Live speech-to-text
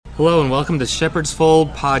Hello and welcome to Shepherd's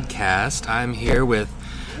Fold Podcast. I'm here with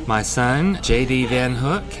my son, J.D. Van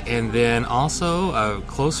Hook, and then also a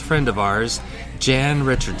close friend of ours, Jan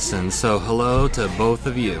Richardson. So hello to both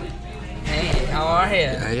of you. Hey, how are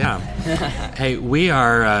you? Yeah. Hey, we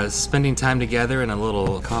are spending time together in a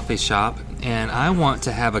little coffee shop, and I want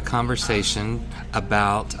to have a conversation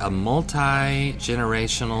about a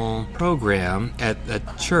multi-generational program at a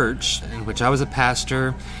church in which I was a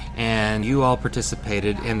pastor, and you all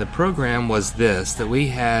participated. And the program was this, that we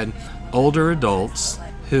had older adults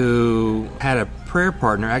who had a prayer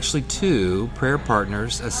partner, actually two prayer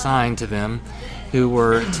partners assigned to them who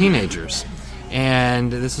were teenagers.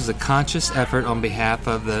 And this was a conscious effort on behalf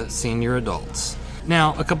of the senior adults.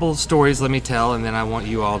 Now, a couple of stories let me tell, and then I want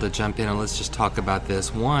you all to jump in and let's just talk about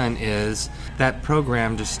this. One is that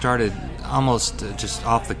program just started almost just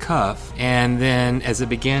off the cuff, and then as it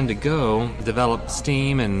began to go, develop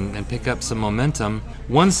steam and pick up some momentum.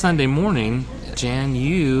 One Sunday morning, Jan,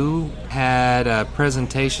 you had a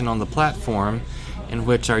presentation on the platform in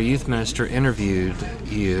which our youth minister interviewed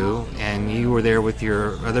you, and you were there with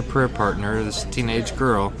your other prayer partner, this teenage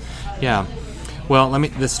girl. Yeah. Well,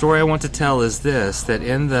 the story I want to tell is this, that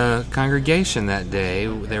in the congregation that day,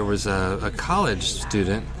 there was a college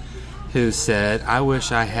student who said, "I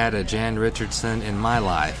wish I had a Jan Richardson in my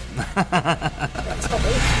life."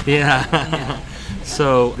 Yeah.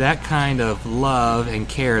 So that kind of love and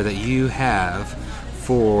care that you have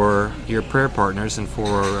for your prayer partners and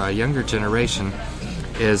for a younger generation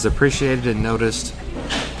is appreciated and noticed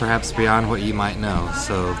perhaps beyond what you might know.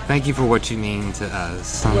 So thank you for what you mean to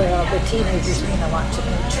us. Well, the teenagers mean a lot to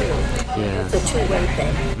me too. Yeah. It's a two-way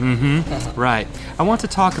thing. Mm-hmm. Right. I want to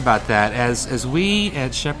talk about that as we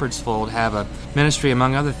at Shepherd's Fold have a ministry,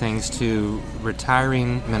 among other things, to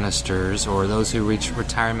retiring ministers or those who reach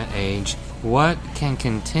retirement age. What can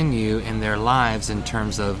continue in their lives in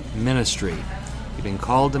terms of ministry? You've been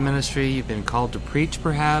called to ministry, you've been called to preach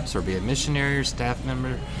perhaps, or be a missionary or staff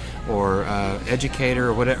member or educator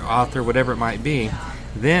or whatever, author, whatever it might be.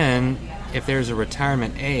 Then, if there's a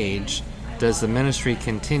retirement age, does the ministry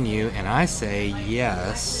continue? And I say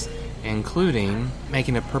yes, including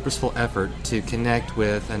making a purposeful effort to connect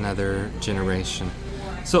with another generation.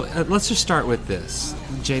 So let's just start with this.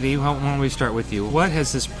 JD, why don't we start with you? What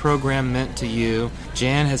has this program meant to you?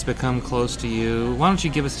 Jan has become close to you. Why don't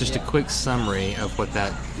you give us just a quick summary of what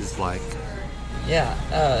that is like? Yeah,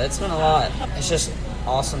 it's been a lot. It's just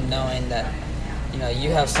awesome knowing that,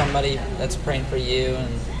 you have somebody that's praying for you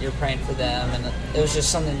and you're praying for them, and it was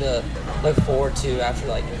just something to look forward to after,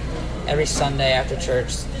 every Sunday after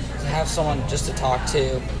church, to have someone just to talk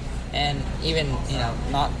to, and even,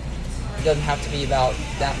 it doesn't have to be about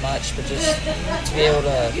that much, but just to be able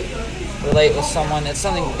to relate with someone. It's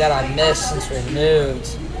something that I missed since we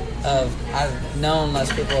moved. I've known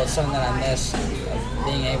less people. It's something that I miss, of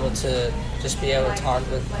being able to just be able to talk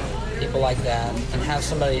with people like that and have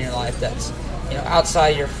somebody in your life that's,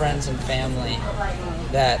 outside your friends and family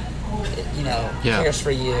that, cares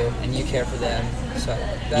for you and you care for them. So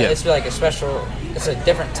it's like it's a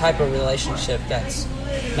different type of relationship that's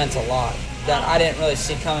meant a lot, that I didn't really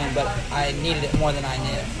see coming, but I needed it more than I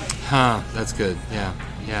knew. That's good. Yeah.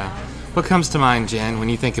 What comes to mind, Jan, when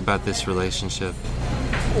you think about this relationship?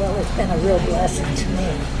 Well, it's been a real blessing to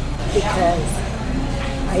me because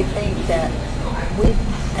I think that we,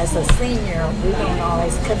 as a senior, we don't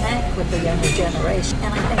always connect with the younger generation.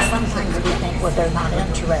 And I think sometimes we think, well, they're not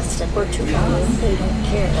interested. We're too old. They don't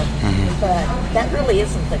care. Mm-hmm. But that really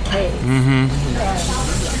isn't the case. Mm-hmm. And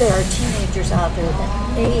there are teenagers out there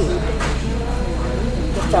that need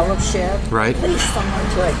the fellowship. Right. At least someone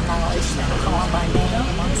to acknowledge them, call them by name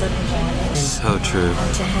once in the morning. So true.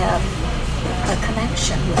 And to have a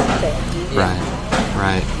connection with them.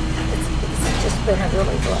 Right. It's just been a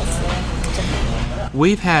really blessing to me.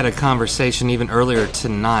 We've had a conversation even earlier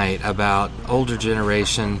tonight about older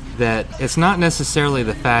generation, that it's not necessarily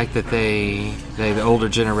the fact that the older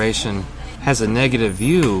generation has a negative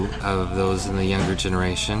view of those in the younger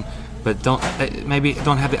generation, but maybe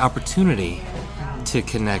don't have the opportunity to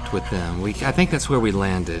connect with them. I think that's where we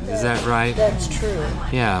landed. Is that right? That's true.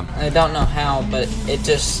 Yeah. I don't know how, but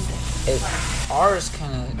ours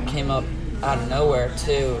kind of came up out of nowhere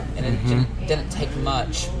too, and it didn't take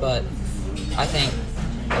much, but I think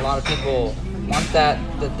a lot of people want that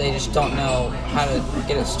they just don't know how to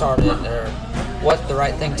get it started or what the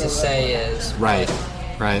right thing to say is. Right.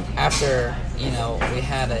 After, we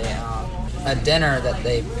had a dinner that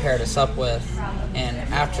they paired us up with, and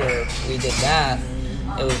after we did that,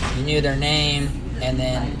 you knew their name, and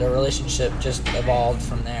then the relationship just evolved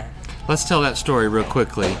from there. Let's tell that story real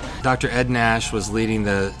quickly. Dr. Ed Nash was leading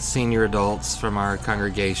the senior adults from our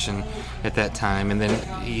congregation at that time, and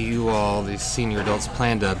then you all, these senior adults,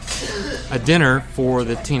 planned a dinner for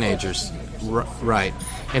the teenagers. Right.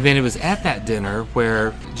 And then it was at that dinner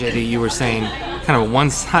where, JD, you were saying kind of one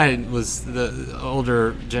side was the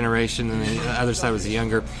older generation and the other side was the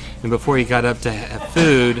younger. And before you got up to have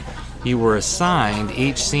food, you were assigned,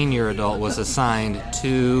 each senior adult was assigned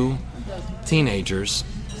 2 teenagers.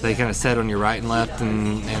 They kind of sat on your right and left,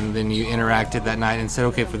 and then you interacted that night and said,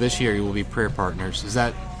 okay, for this year you will be prayer partners. Is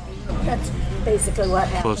that That's basically what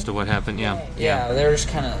happened. close to what happened? Yeah. Yeah, they were just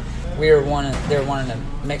kind of, they were wanting to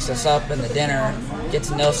mix us up in the dinner, get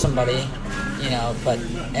to know somebody,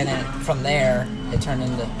 and then from there, it turned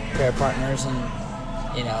into prayer partners and,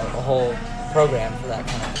 a whole program for that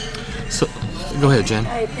kind of. So, go ahead, Jen.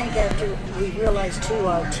 I think after we realized too,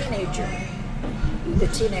 the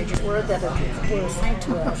teenagers were assigned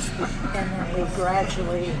to us, and then we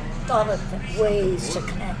gradually thought of ways to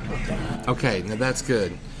connect with them. Okay, now that's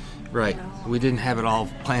good. Right. We didn't have it all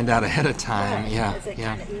planned out ahead of time. Right, Yeah. because it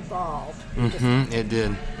Yeah. kind of evolved. We Mm-hmm. It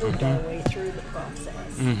did. just moved our way through the process.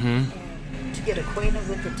 Mm-hmm. And to get acquainted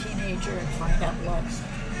with the teenager and find out what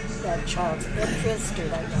that child's interest or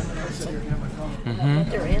that young person, what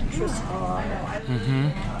their interests are,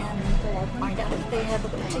 and find out if they have a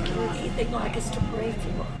particular need they'd like us to pray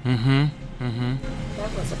for. Mm-hmm. Mm-hmm.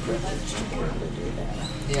 That was a privilege to be able to do that.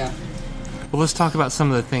 Yeah. Well, let's talk about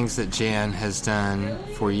some of the things that Jan has done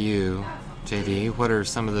for you, JD. What are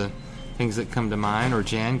some of the things that come to mind? Or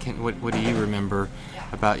Jan, what do you remember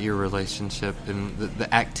about your relationship and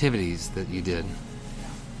the activities that you did?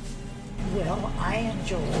 Well, I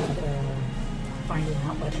enjoyed finding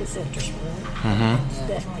out what his interests were. Mm-hmm. It's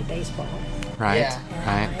definitely baseball. Right. Yeah. And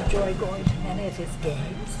I Right. enjoyed going to many of his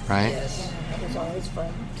games. Right. Yes. And it was always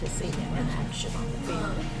fun to see him in action on the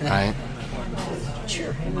field Right. and to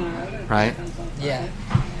cheer him on. Right. Yeah.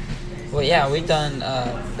 Well, yeah, we've done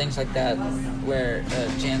things like that where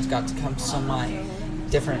Jan's got to come to some of my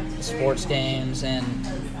different sports games and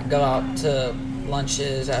go out to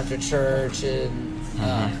lunches after church and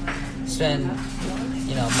spend,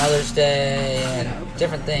 Mother's Day and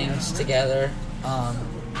different things together.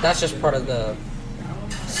 That's just part of the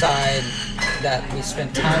side that we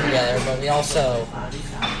spend time together, but we also,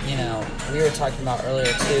 we were talking about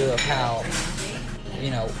earlier too of how,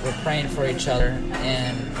 we're praying for each other,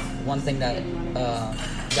 and one thing that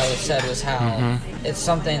was said was how it's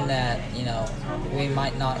something that, we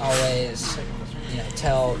might not always,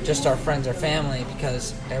 tell just our friends or family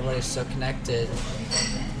because everybody's so connected,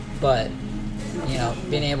 but,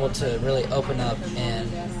 being able to really open up and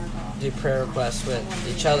do prayer requests with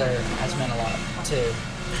each other has meant a lot too.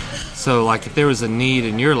 So, like, if there was a need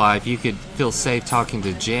in your life, you could feel safe talking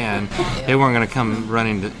to Jan. They weren't going to come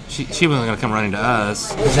running to. She wasn't going to come running to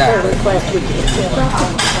us Exactly. Request we could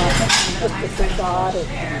send with God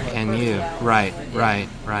and you. Right. Right.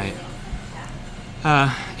 Right.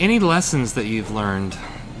 Any lessons that you've learned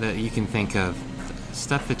that you can think of,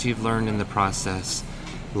 stuff that you've learned in the process,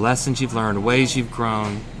 lessons you've learned, ways you've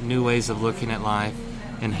grown, new ways of looking at life,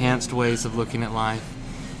 enhanced ways of looking at life.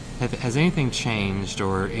 Has anything changed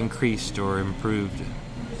or increased or improved?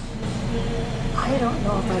 I don't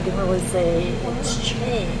know if I can really say it's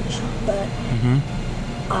changed, but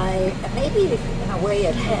maybe in a way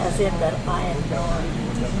it has in that I am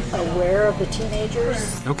more aware of the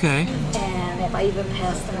teenagers. Okay. And if I even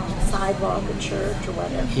pass them on the sidewalk at church or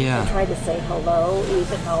whatever, Yeah. I try to say hello,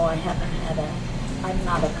 even though I'm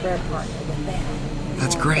not a prayer partner with them.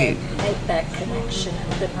 That's And great. Make that connection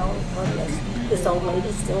and to know this old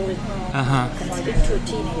lady still can speak to a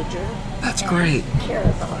teenager. That's and great. Care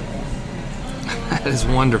about them. That is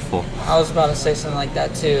wonderful. I was about to say something like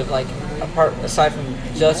that too. Like, aside from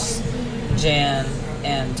just Jan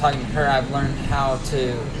and talking to her, I've learned how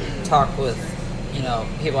to talk with,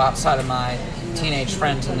 people outside of my teenage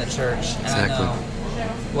friends in the church, and Exactly. I know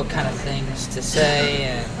what kind of things to say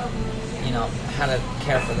and how to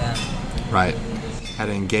care for them. Right. How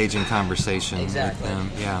to engage in conversation Exactly. with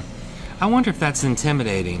them. Yeah. I wonder if that's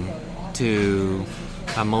intimidating to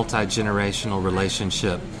a multi-generational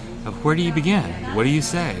relationship. Of where do you begin? What do you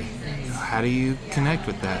say? How do you connect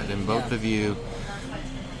with that? And both of you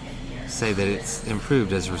say that it's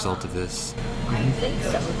improved as a result of this. I think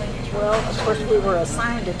so. Well, of course, we were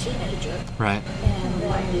assigned a teenager, Right. and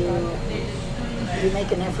then you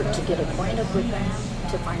make an effort to get acquainted with them,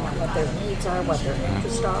 to find out what their needs are, what their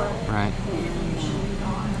interests are. Right.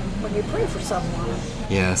 And when you pray for someone,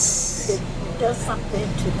 Yes. it does something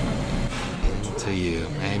to them. To you.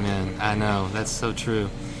 Amen. I know. That's so true.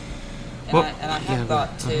 And Well, I yeah, have but-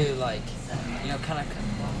 thought too, like, kind of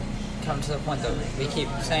come to the point that we keep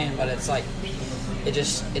saying, but it's like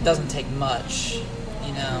it doesn't take much,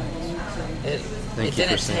 you know. It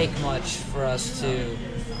didn't take much for us to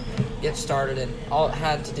get started, and all it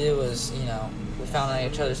had to do was, you know, we found out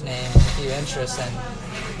each other's names, a few interests, and,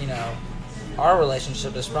 you know, our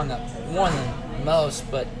relationship has sprung up more than most.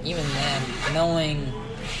 But even then, knowing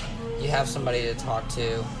you have somebody to talk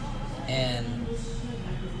to, and,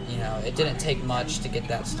 you know, it didn't take much to get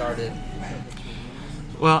that started.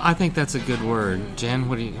 Well, I think that's a good word. Jen,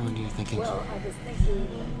 what are you thinking? Well, I was thinking,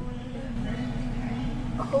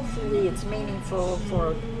 hopefully it's meaningful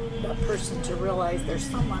for that person to realize there's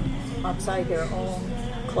someone outside their own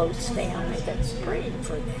close family that's praying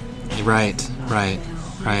for them. Right. That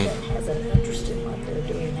has an interest in what they're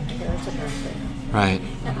doing and cares about them. Right.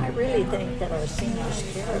 And I really think that our seniors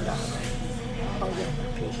care about our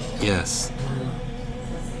younger people. Yes.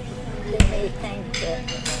 They may think that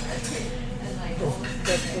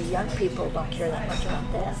the young people don't care that much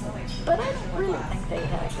about that, but I don't really think they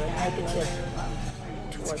have a negative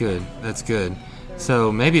toward That's good. That's good.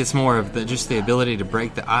 So maybe it's more of just the ability to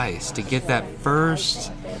break the ice, to get that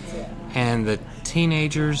first, that's it. and the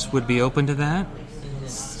teenagers would be open to that.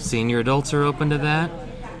 Senior adults are open to that.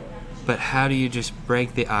 But how do you just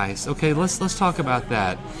break the ice? Okay, let's talk about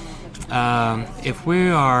that. If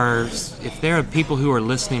there are people who are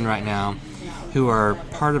listening right now who are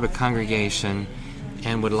part of a congregation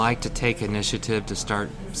and would like to take initiative to start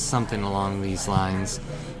something along these lines,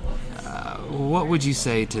 what would you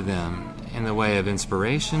say to them in the way of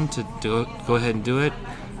inspiration to do it, go ahead and do it,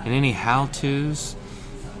 and any how-tos?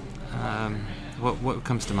 What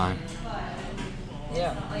comes to mind?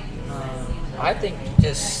 Yeah, I think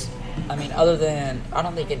other than, I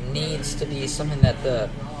don't think it needs to be something that the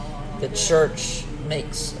church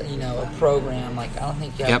makes, you know, a program. Like, I don't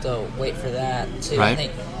think you have to wait for that too. Right. I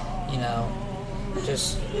think, you know,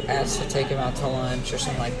 just ask to take them out to lunch or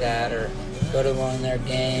something like that, or go to one of their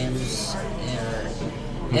games, or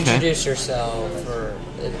introduce yourself, or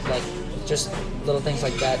like just little things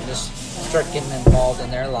like that. Just start getting involved in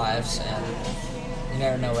their lives, and you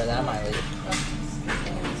never know where that might lead.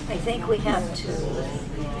 I think we have to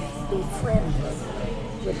be friendly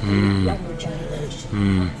with the younger generation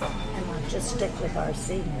and not just stick with our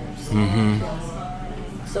seniors.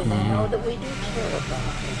 So they know that we do care about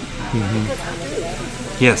them. Because we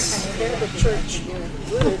do. Yes. I mean, they're the church.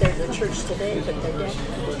 Really, they're the church today, but they're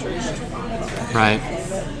definitely the church tomorrow.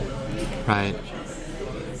 Right.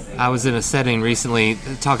 I was in a setting recently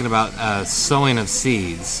talking about sowing of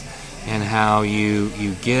seeds, and how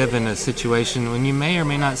you give in a situation when you may or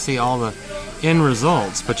may not see all the end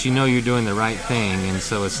results, but you know you're doing the right thing. And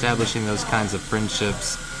so establishing those kinds of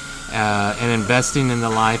friendships and investing in the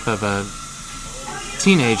life of a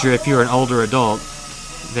teenager, if you're an older adult,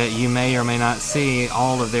 that you may or may not see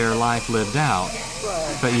all of their life lived out,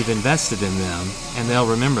 but you've invested in them, and they'll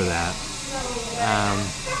remember that.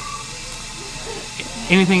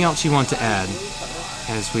 Anything else you want to add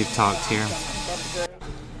as we've talked here?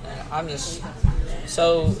 It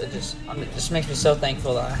just makes me so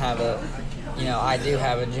thankful that I do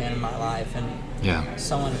have a Jen in my life, and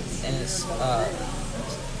someone, and it's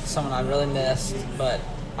someone I really missed, but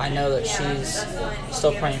I know that she's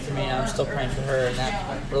still praying for me, and I'm still praying for her, and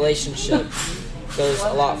that relationship goes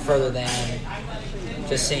a lot further than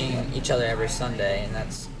just seeing each other every Sunday, and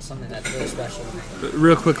that's something that's really special.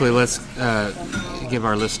 Real quickly, let's give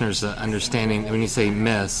our listeners an understanding. When you say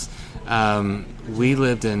miss, we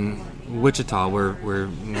lived in Wichita, where we're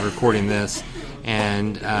recording this,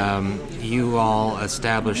 and you all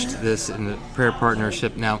established this in the prayer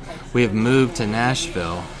partnership. Now, we have moved to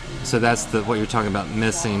Nashville, so that's what you're talking about,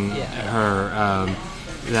 missing her,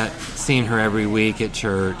 that seeing her every week at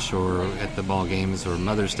church or at the ball games or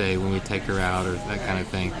Mother's Day when we take her out or that kind of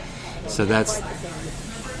thing. So that's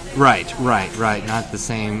right. Not the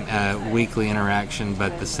same weekly interaction,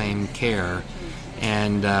 but the same care.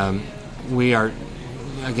 And we are,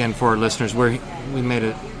 again, for our listeners, we made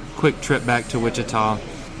a quick trip back to Wichita.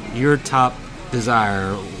 Your top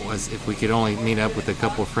desire was, if we could only meet up with a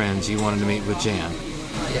couple of friends, you wanted to meet with Jan.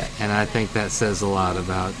 Yeah. And I think that says a lot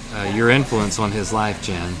about your influence on his life,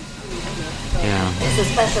 Jen. Yeah. It's a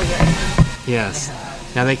special day. Yes.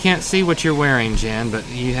 Now, they can't see what you're wearing, Jan, but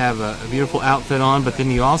you have a beautiful outfit on, but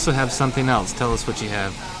then you also have something else. Tell us what you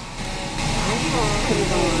have.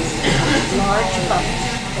 Large button.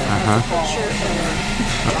 A picture of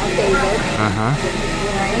John David wearing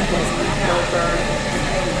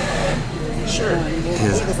his shirt. He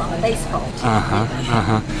was on a baseball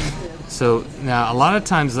team. So now, a lot of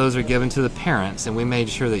times those are given to the parents, and we made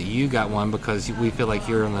sure that you got one because we feel like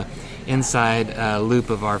you're on the inside loop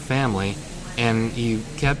of our family. And you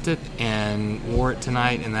kept it and wore it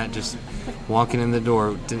tonight, and that just walking in the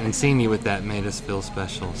door and seeing you with that made us feel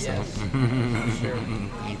special. So, Yes. Sure.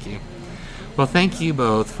 Thank you. Well, thank you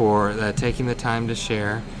both for taking the time to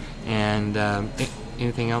share. And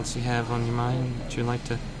anything else you have on your mind that you'd like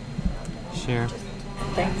to share?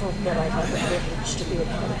 I'm thankful that I have the privilege to be a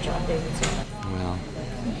part of John David's life. Well,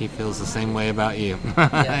 he feels the same way about you.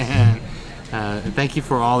 Yes. And thank you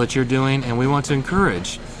for all that you're doing, and we want to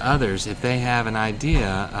encourage others, if they have an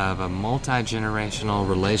idea of a multi-generational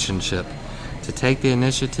relationship, to take the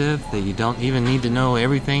initiative. That you don't even need to know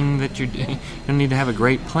everything that you're doing. You don't need to have a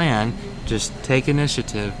great plan. Just take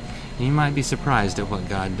initiative, and you might be surprised at what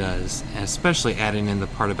God does, and especially adding in the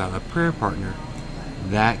part about a prayer partner.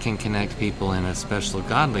 That can connect people in a special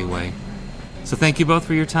godly way. So thank you both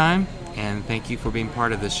for your time, and thank you for being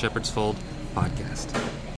part of this Shepherd's Fold podcast.